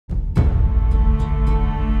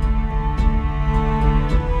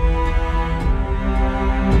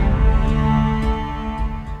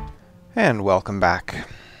And welcome back.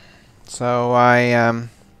 So I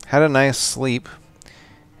had a nice sleep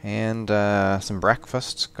and some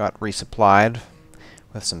breakfast, got resupplied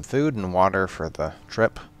with some food and water for the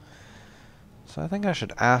trip. So I think I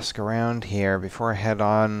should ask around here before I head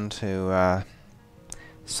on to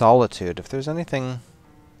Solitude if there's anything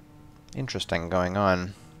interesting going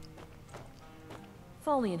on.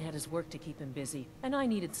 Folian had his work to keep him busy, and I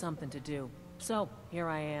needed something to do. So, here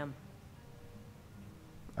I am.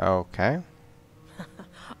 Okay.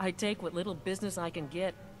 I take what little business I can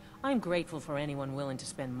get. I'm grateful for anyone willing to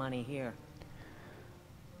spend money here.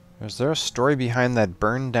 Is there a story behind that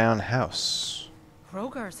burned down house?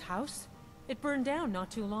 Hrogar's house? It burned down not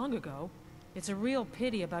too long ago. It's a real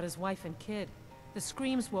pity about his wife and kid. The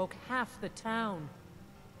screams woke half the town.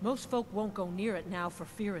 Most folk won't go near it now for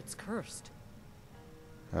fear it's cursed.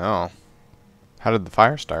 Oh. How did the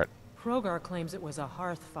fire start? Hrogar claims it was a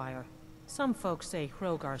hearth fire. Some folks say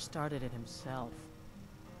Hrogar started it himself.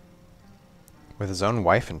 With his own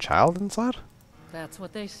wife and child inside? That's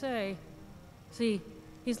what they say. See,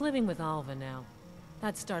 he's living with Alva now.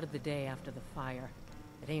 That started the day after the fire.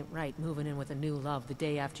 It ain't right moving in with a new love the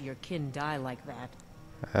day after your kin die like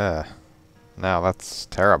that. No, that's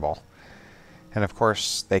terrible. And of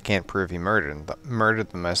course, they can't prove he murdered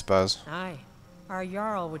them, I suppose. Aye. Our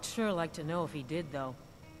Jarl would sure like to know if he did, though.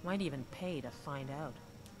 Might even pay to find out.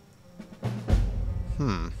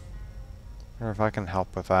 Wonder if I can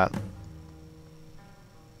help with that.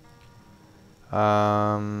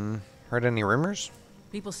 Heard any rumors?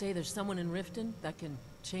 People say there's someone in Riften that can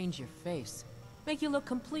change your face. Make you look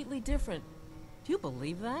completely different. Do you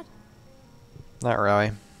believe that? Not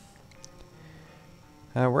really.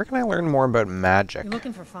 Where can I learn more about magic? You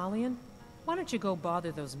looking for Folian? Why don't you go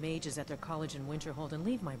bother those mages at their college in Winterhold and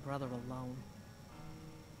leave my brother alone?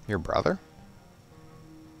 Your brother?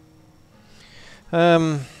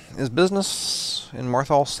 Is business in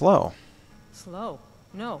Morthal slow? Slow?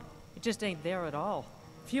 No, it just ain't there at all.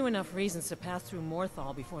 Few enough reasons to pass through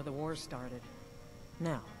Morthal before the war started.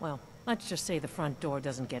 Now, well, let's just say the front door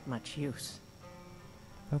doesn't get much use.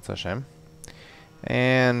 That's a shame.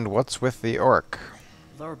 And what's with the orc?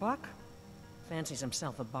 Lurbach? Fancies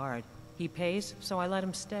himself a bard. He pays, so I let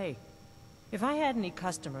him stay. If I had any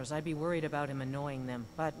customers, I'd be worried about him annoying them.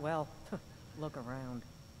 But, well, look around.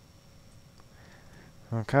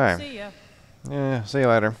 Okay. See ya. Yeah, see you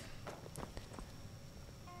later.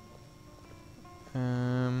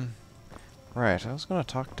 Right, I was gonna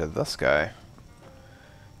talk to this guy.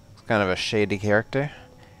 He's kind of a shady character.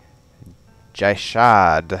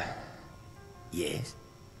 Jaishad. Yes?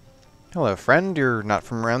 Hello, friend. You're not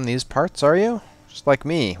from around these parts, are you? Just like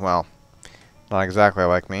me. Well, not exactly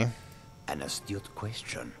like me. An astute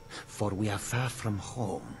question, for we are far from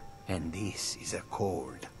home, and this is a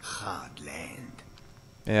cold, hard land.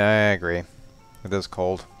 Yeah, I agree. It is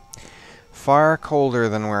cold. Far colder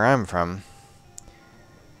than where I'm from.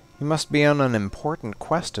 You must be on an important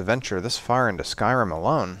quest to venture this far into Skyrim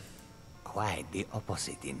alone. Quite the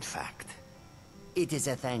opposite, in fact. It is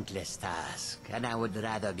a thankless task, and I would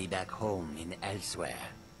rather be back home than elsewhere,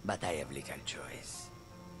 but I have little choice.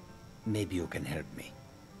 Maybe you can help me.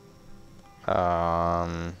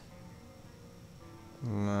 I'll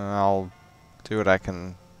do what I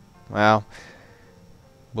can. Well,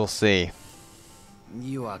 we'll see.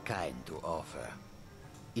 You are kind to offer.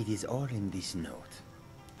 It is all in this note.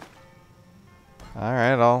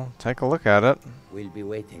 Alright, I'll take a look at it. We'll be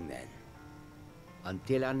waiting then.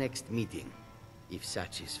 Until our next meeting, if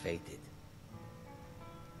such is fated.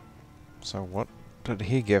 So what did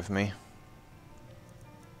he give me?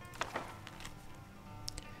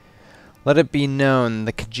 Let it be known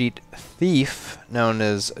the Khajiit thief, known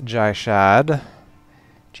as Jishad,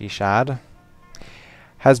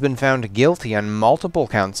 has been found guilty on multiple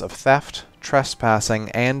counts of theft,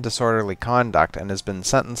 trespassing, and disorderly conduct, and has been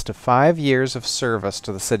sentenced to 5 years of service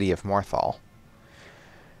to the city of Morthal.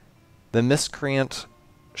 The miscreant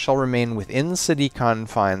shall remain within city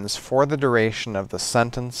confines for the duration of the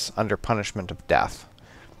sentence under punishment of death,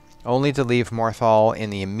 only to leave Morthal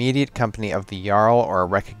in the immediate company of the Jarl or a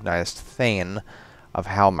recognized Thane of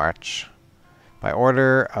Halmarch, by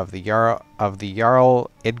order of the Jarl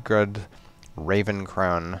Idgrud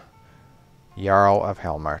Ravencrone, Jarl of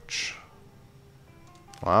Halmarch.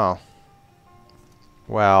 Wow.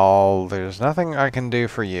 Well, there's nothing I can do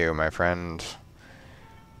for you, my friend.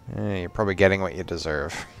 You're probably getting what you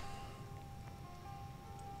deserve.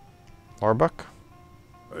 Lorebook?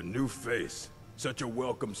 A new face. Such a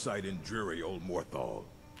welcome sight in dreary old Morthal.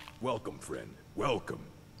 Welcome, friend. Welcome.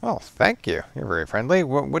 Oh, thank you. You're very friendly.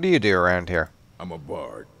 What do you do around here? I'm a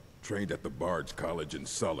bard, trained at the Bard's College in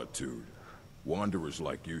Solitude. Wanderers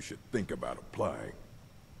like you should think about applying.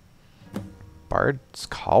 Bard's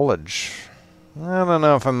College. I don't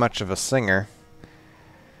know if I'm much of a singer.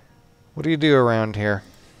 What do you do around here?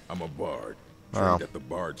 I'm a bard, Oh. trained at the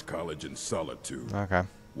Bard's College in Solitude. Okay.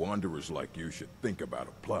 Wanderers like you should think about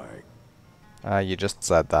applying. You just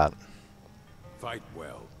said that. Fight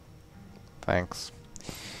well. Thanks.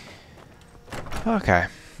 Okay.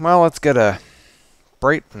 Well, let's get a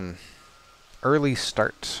bright and early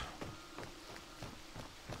start.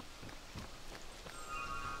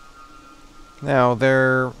 Now,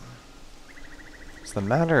 there's the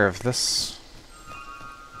matter of this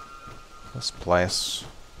place.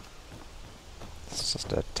 It's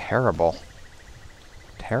just a terrible,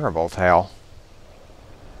 terrible tale.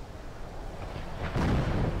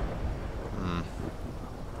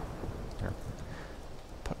 Here.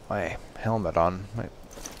 Put my helmet on. Might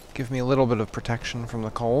give me a little bit of protection from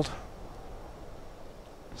the cold.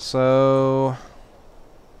 So...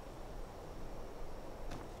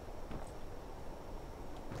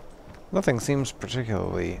 nothing seems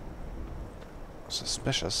particularly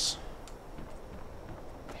suspicious.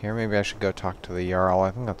 Here, maybe I should go talk to the Jarl.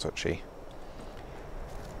 I think that's what she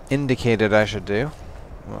indicated I should do.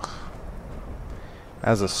 Ugh.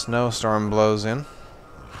 As a snowstorm blows in.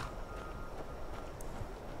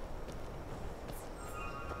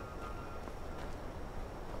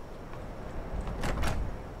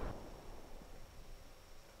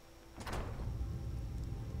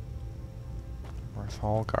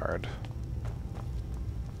 Hall guard.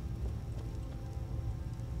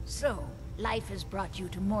 So, life has brought you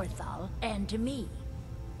to Morthal, and to me.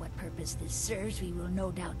 What purpose this serves, we will no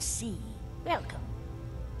doubt see. Welcome.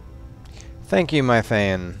 Thank you, my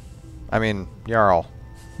Thane. I mean, Jarl.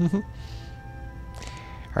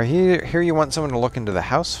 Here you want someone to look into the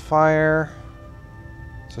house fire?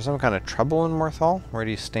 Is there some kind of trouble in Morthal? Where do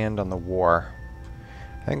you stand on the war?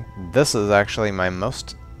 I think this is actually my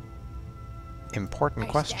most important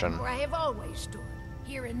question. I stand where I have always stood,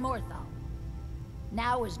 here in Morthal.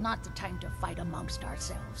 Now is not the time to fight amongst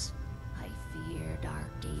ourselves. I fear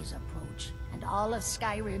dark days approach, and all of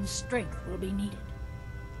Skyrim's strength will be needed.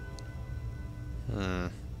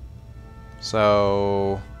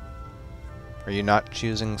 So... are you not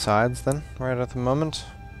choosing sides, then, right at the moment?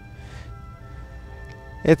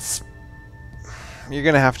 You're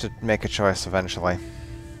gonna have to make a choice eventually.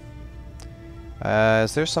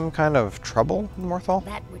 Is there some kind of trouble in Morthal?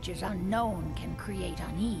 That which is unknown can create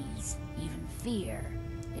unease, even fear.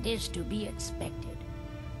 It is to be expected.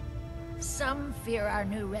 Some fear our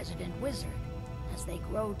new resident wizard. As they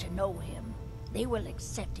grow to know him, they will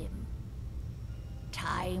accept him.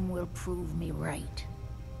 Time will prove me right.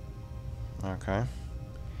 Okay.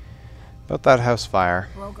 About that house fire.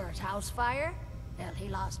 Rogar's house fire? Well, he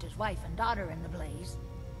lost his wife and daughter in the blaze.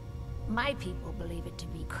 My people believe it to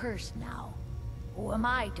be cursed now. Who am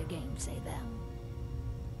I to gainsay them?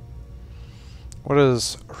 What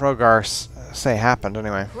does Rogar say happened,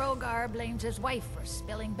 anyway? Rogar blames his wife for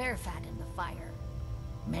spilling bear fat in the fire.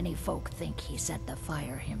 Many folk think he set the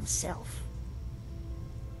fire himself.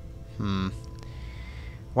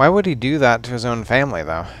 Why would he do that to his own family,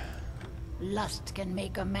 though? Lust can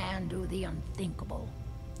make a man do the unthinkable.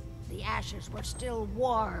 The ashes were still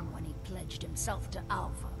warm when he pledged himself to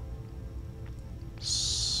Alpha.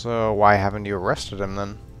 So why haven't you arrested him,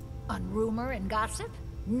 then? On rumor and gossip?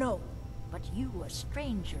 No. But you, a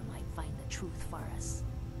stranger, might find the truth for us.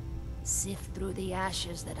 Sift through the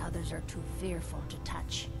ashes that others are too fearful to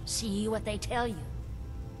touch. See what they tell you.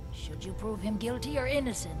 Should you prove him guilty or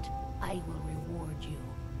innocent, I will reward you.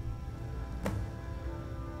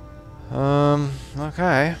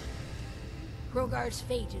 Okay. Rogar's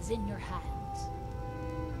fate is in your hands.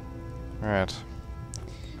 Alright.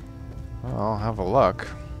 Well, I'll have a look.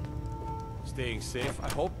 Staying safe, I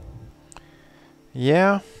hope.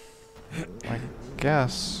 Yeah. I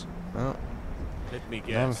guess. Oh, Let me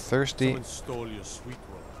guess. I'm thirsty. Someone stole your sweet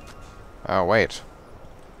roll. Oh, wait.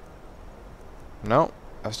 No,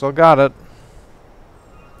 I still got it.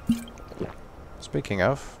 Speaking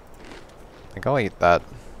of, I think I'll eat that.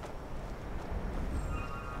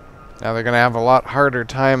 Now they're gonna have a lot harder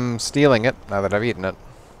time stealing it now that I've eaten it.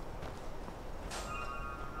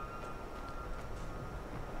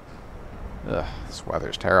 Ugh, this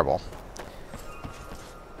weather's terrible.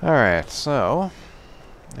 Alright, so...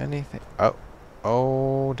 anything...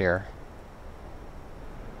 oh dear.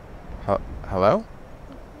 Hello?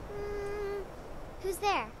 Who's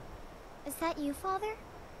there? Is that you, Father?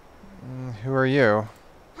 Who are you?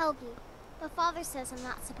 Helgi. But Father says I'm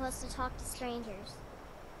not supposed to talk to strangers.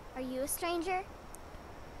 Are you a stranger?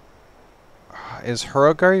 Is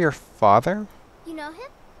Hrogar your father? You know him?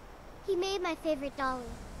 He made my favorite dolly,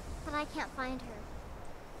 but I can't find her.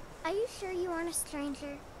 Are you sure you aren't a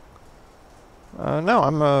stranger? No,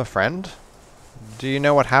 I'm a friend. Do you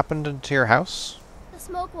know what happened to your house? The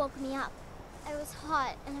smoke woke me up. I was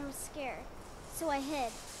hot and I was scared, so I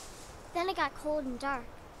hid. Then it got cold and dark.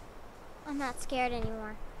 I'm not scared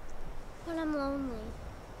anymore, but I'm lonely.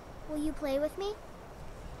 Will you play with me?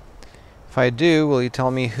 If I do, will you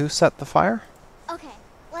tell me who set the fire? Okay,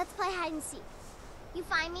 let's play hide and seek. You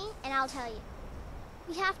find me, and I'll tell you.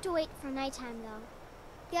 We have to wait for nighttime, though.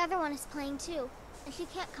 The other one is playing too, and she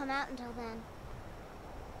can't come out until then.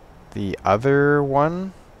 The other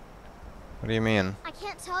one? What do you mean? I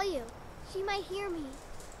can't tell you. She might hear me.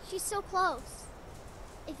 She's so close.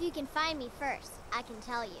 If you can find me first, I can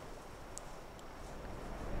tell you.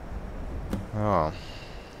 Oh.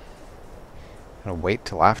 Gotta wait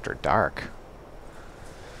till after dark.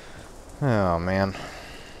 Oh, man.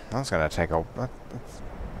 That's gonna take a... That's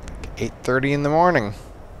 8:30 in the morning.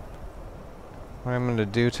 What am I gonna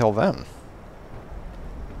do till then?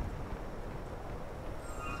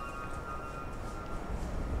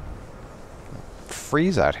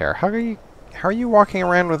 Freeze out here. How are you walking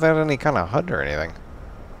around without any kind of hood or anything?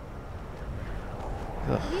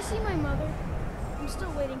 Ugh. Have you seen my mother? I'm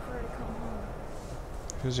still waiting for her to come home.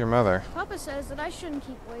 Who's your mother? Papa says that I shouldn't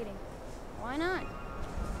keep waiting. Why not?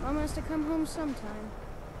 Mom has to come home sometime.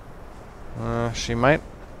 She might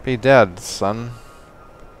be dead, son.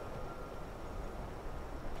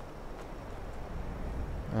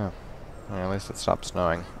 Oh. Well, at least it stopped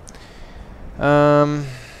snowing. Well,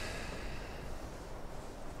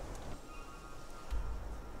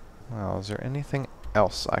 is there anything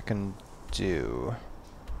else I can do?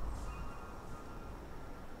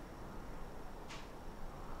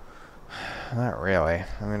 Not really.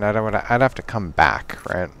 I mean, I'd have to come back,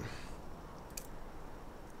 right?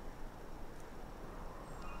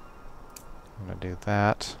 I'm gonna do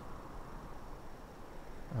that.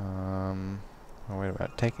 Oh, wait a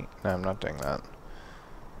minute. No, I'm not doing that.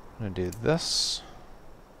 I'm gonna do this.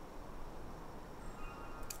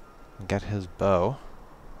 Get his bow.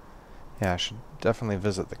 Yeah, I should definitely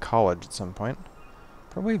visit the college at some point.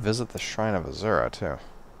 Probably visit the Shrine of Azura, too.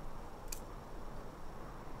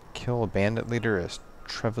 Kill a bandit leader as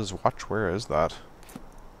Treva's watch. Where is that?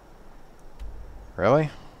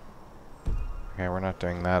 Really? Okay, we're not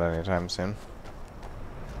doing that anytime soon.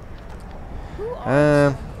 Who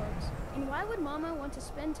are the folks? And why would Mama want to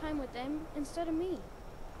spend time with them instead of me?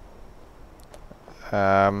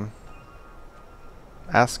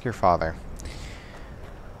 Ask your father.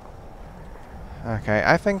 Okay,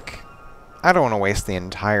 I think I don't want to waste the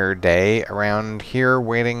entire day around here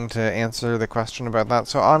waiting to answer the question about that,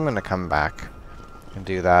 so I'm going to come back and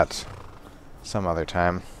do that some other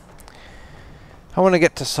time. I want to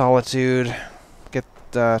get to Solitude,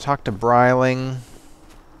 talk to Bryling,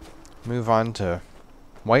 move on to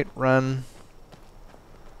Whiterun,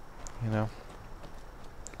 you know,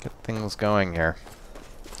 get things going here.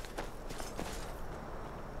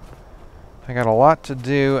 I got a lot to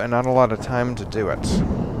do and not a lot of time to do it.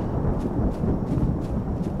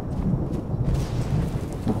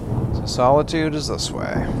 So Solitude is this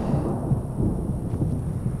way.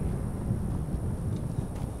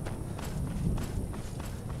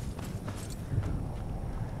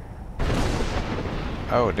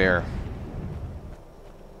 Oh dear.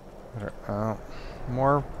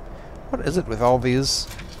 More. What is it with all these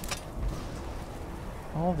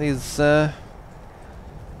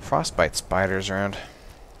frostbite spiders around?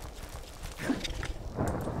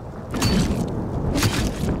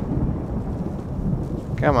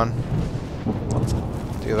 Come on. Let's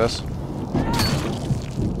do this.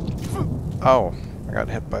 Oh, I got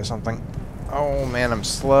hit by something. Oh man, I'm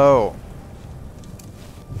slow.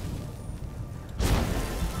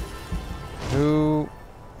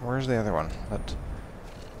 Where's the other one?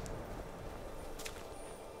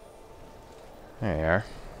 There you are.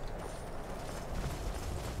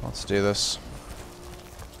 Let's do this.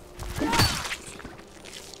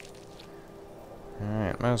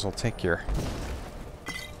 Alright, might as well take your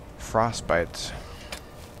frostbite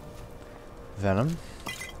venom.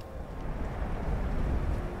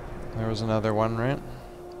 There was another one, right?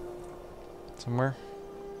 Somewhere?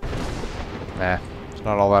 Nah, it's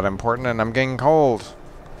not all that important, and I'm getting cold.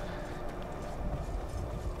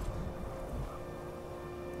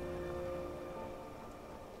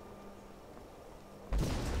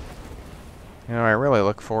 You know, I really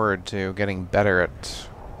look forward to getting better at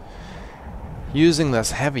using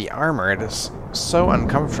this heavy armor. It is so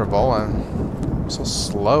uncomfortable and I'm so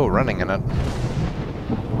slow running in it.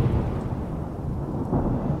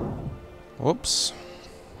 Whoops.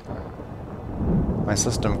 My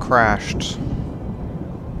system crashed.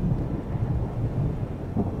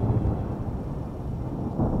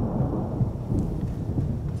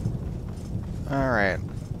 Alright.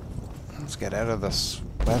 Let's get out of this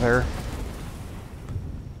weather.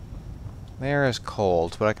 The air is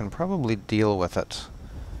cold, but I can probably deal with it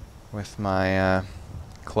with my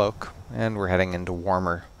cloak. And we're heading into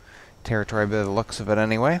warmer territory by the looks of it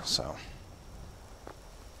anyway, so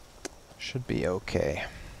should be okay.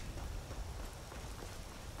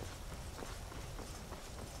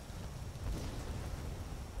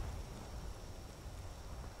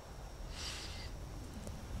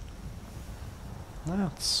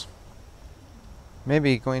 That's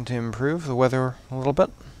maybe going to improve the weather a little bit.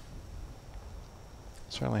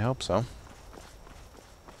 Certainly hope so.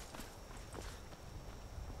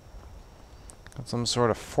 Got some sort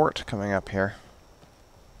of fort coming up here.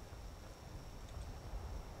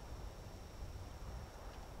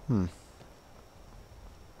 Yeah,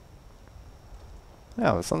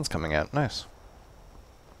 the sun's coming out. Nice.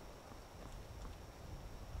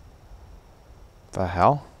 The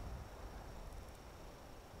hell?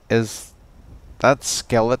 Is that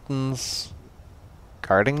skeletons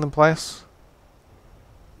guarding the place?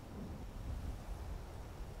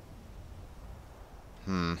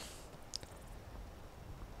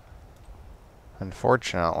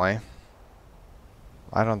 Unfortunately,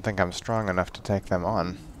 I don't think I'm strong enough to take them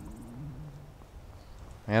on.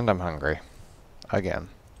 And I'm hungry. Again.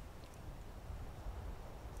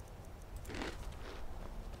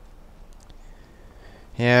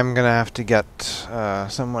 Yeah, I'm gonna have to get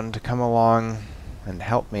someone to come along and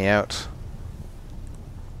help me out.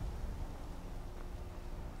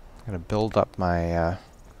 I'm gonna build up my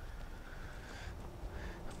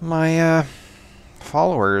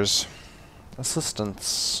followers,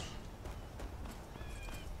 assistants.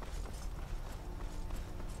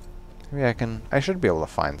 Maybe I should be able to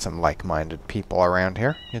find some like-minded people around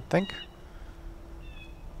here, you'd think.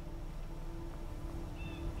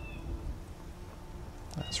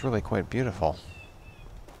 That's really quite beautiful.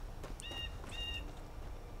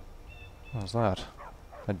 What was that?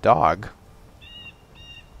 A dog?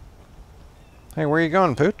 Hey, where you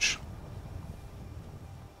going, Pooch?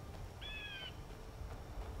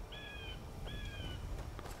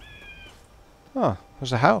 Oh,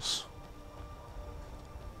 there's a house.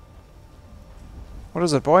 What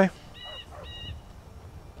is it, boy?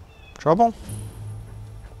 Trouble?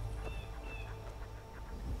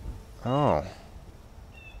 Oh.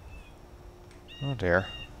 Oh dear.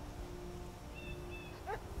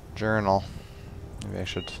 Journal. Maybe I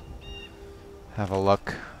should have a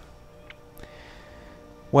look.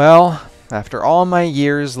 Well, after all my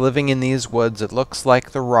years living in these woods, it looks like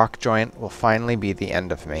the rock joint will finally be the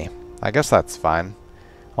end of me. I guess that's fine.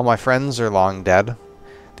 All my friends are long dead.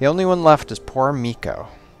 The only one left is poor Miko.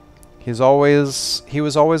 He was always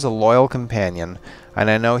a loyal companion, and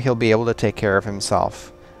I know he'll be able to take care of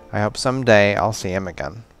himself. I hope someday I'll see him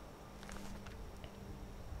again.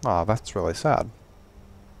 Aw, that's really sad.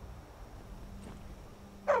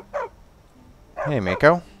 Hey,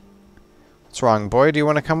 Miko. What's wrong, boy? Do you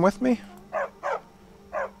want to come with me?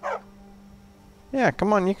 Yeah,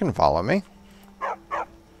 come on, you can follow me.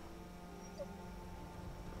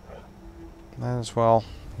 Might as well.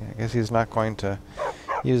 Yeah, I guess he's not going to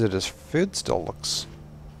use it as food. Still looks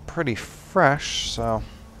pretty fresh, so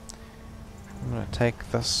I'm going to take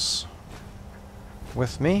this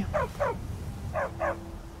with me.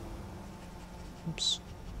 Oops.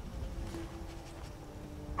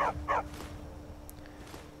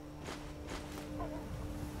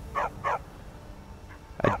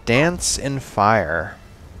 A dance in fire.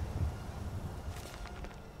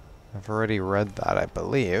 I've already read that, I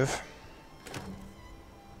believe.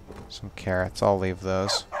 Some carrots, I'll leave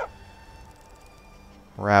those.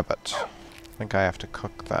 Rabbit. I think I have to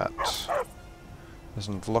cook that.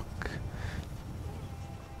 Doesn't look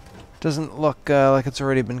like it's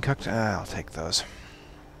already been cooked. I'll take those.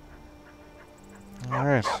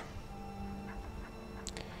 Alright.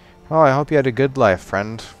 Well, I hope you had a good life,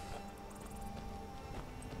 friend.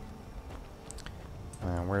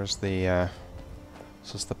 Where's the,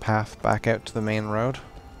 is this the path back out to the main road?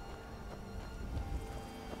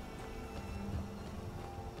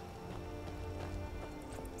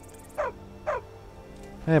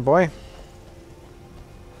 Hey, boy.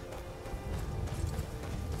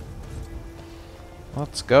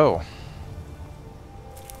 Let's go.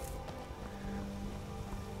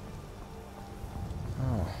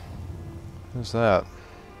 Oh. Who's that?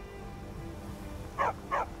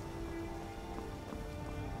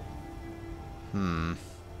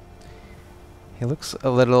 He looks a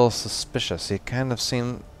little suspicious. He kind of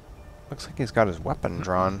seems Looks like he's got his weapon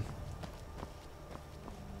drawn.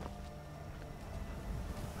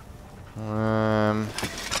 I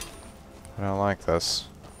don't like this.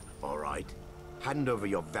 All right. Hand over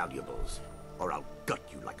your valuables, or I'll gut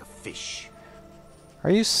you like a fish. Are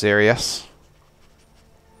you serious?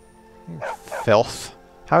 You filth.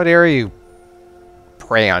 How dare you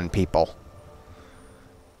prey on people?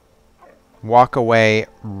 Walk away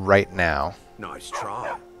right now. Nice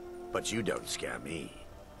try, but you don't scare me.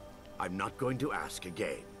 I'm not going to ask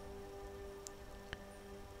again.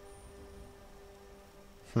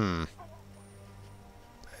 None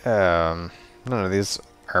of these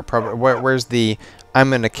are probably... Where's the I'm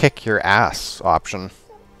gonna kick your ass option?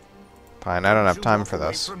 Fine, I don't have time for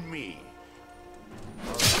this. From me.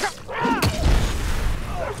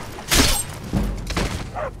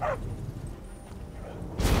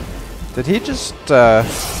 Did he just,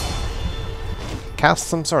 cast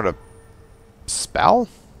some sort of spell?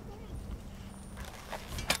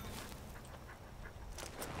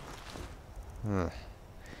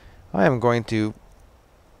 I am going to...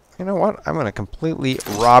 You know what? I'm going to completely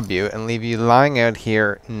rob you and leave you lying out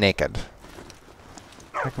here naked.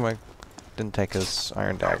 How come I didn't take his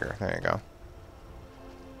iron dagger? There you go.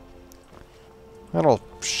 That'll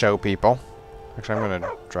show people. Actually, I'm going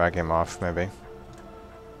to drag him off, maybe.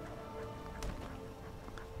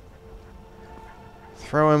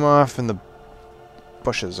 Throw him off in the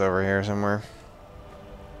bushes over here somewhere.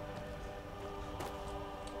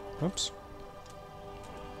 Oops.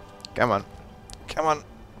 Come on. Come on.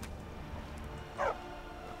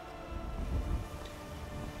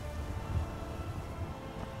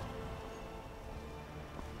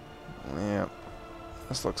 Yeah.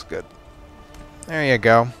 This looks good. There you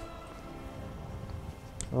go.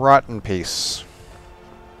 Rot in peace.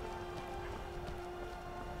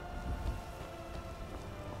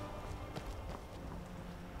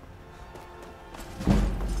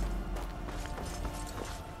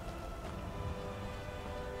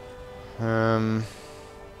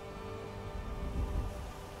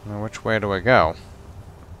 Now which way do I go?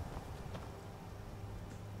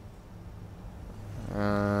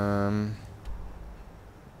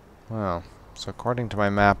 Well, so according to my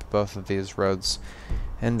map, both of these roads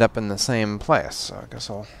end up in the same place, so I guess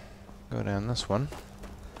I'll go down this one.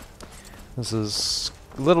 This is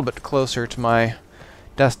a little bit closer to my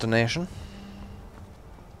destination.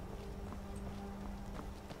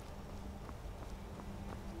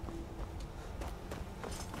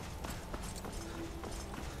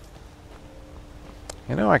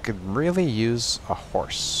 You know, I could really use a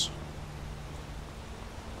horse.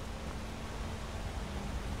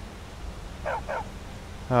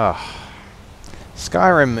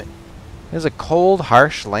 Skyrim is a cold,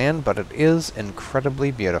 harsh land, but it is incredibly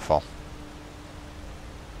beautiful.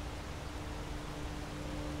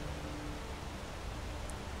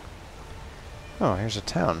 Oh, here's a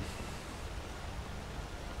town.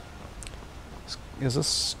 Is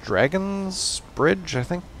this Dragon's Bridge, I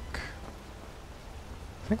think?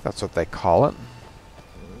 I think that's what they call it.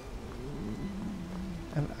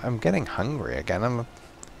 And I'm getting hungry again.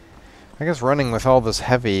 I guess running with all this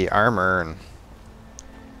heavy armor and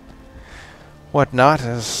whatnot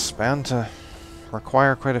is bound to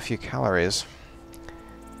require quite a few calories.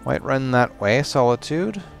 White Run that way,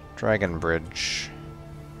 Solitude, Dragon Bridge.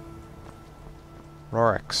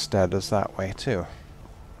 Rorikstead is that way too.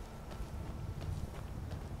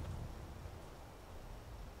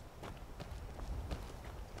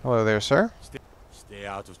 Hello there, sir. Stay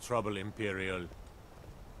out of trouble, Imperial.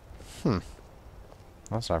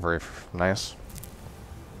 That's not very nice.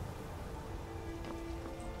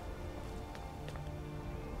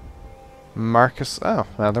 Marcus. Oh,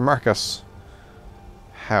 another Marcus.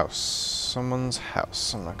 House. Someone's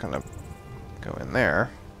house. I'm not gonna go in there.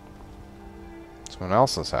 Someone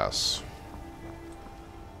else's house.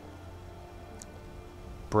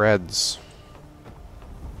 Breads.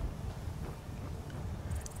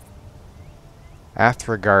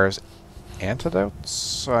 Athragar's antidotes?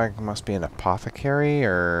 So I must be an apothecary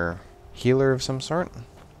or healer of some sort.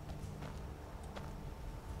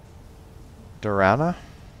 Durana.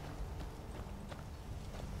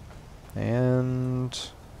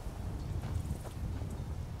 And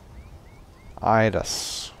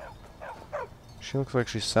Idus. She looks like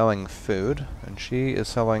she's selling food, and she is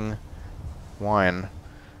selling wine.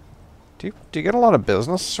 Do you get a lot of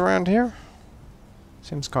business around here?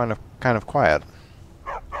 Seems kind of quiet.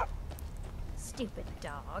 Stupid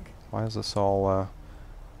dog. Why is this all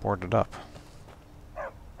boarded up?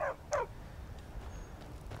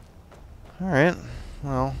 Alright,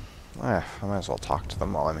 well, I might as well talk to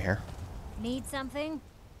them while I'm here. Need something?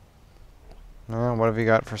 What have you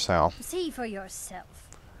got for sale? See for yourself.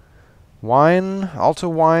 Wine, Alta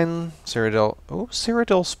wine, Cyrodiil. Oh,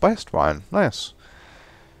 Cyrodiil spiced wine. Nice.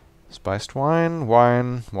 Spiced wine,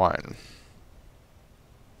 wine.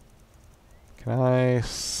 Can I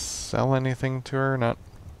sell anything to her? Not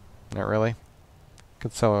really.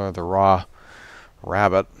 Could sell her the raw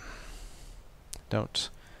rabbit.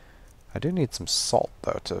 I do need some salt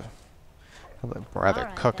though to rather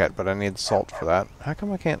Alright, cook then. it, but I need salt for that. How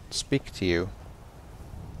come I can't speak to you?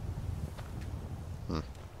 Have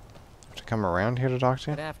to come around here to talk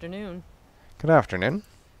to you? Good afternoon. Good afternoon.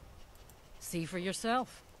 See for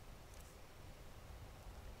yourself.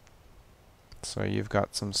 So you've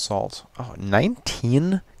got some salt. Oh,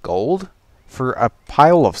 19 gold for a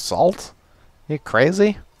pile of salt? You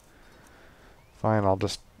crazy? Fine, I'll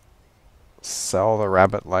just sell the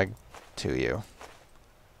rabbit leg to you.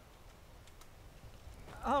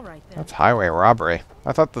 All right then. That's highway robbery.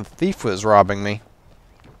 I thought the thief was robbing me.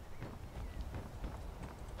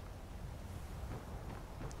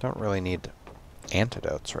 Don't really need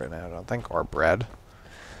antidotes right now, I don't think, or bread.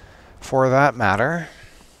 For that matter.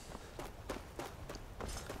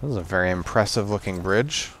 This is a very impressive looking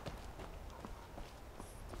bridge.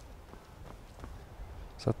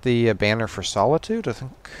 Is that the banner for Solitude? I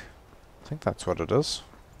think that's what it is.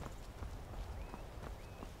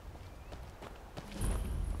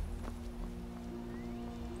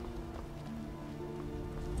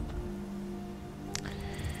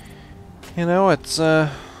 You know, it's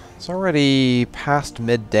already past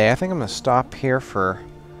midday. I think I'm gonna stop here for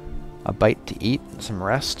a bite to eat and some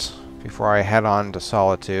rest before I head on to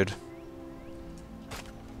Solitude.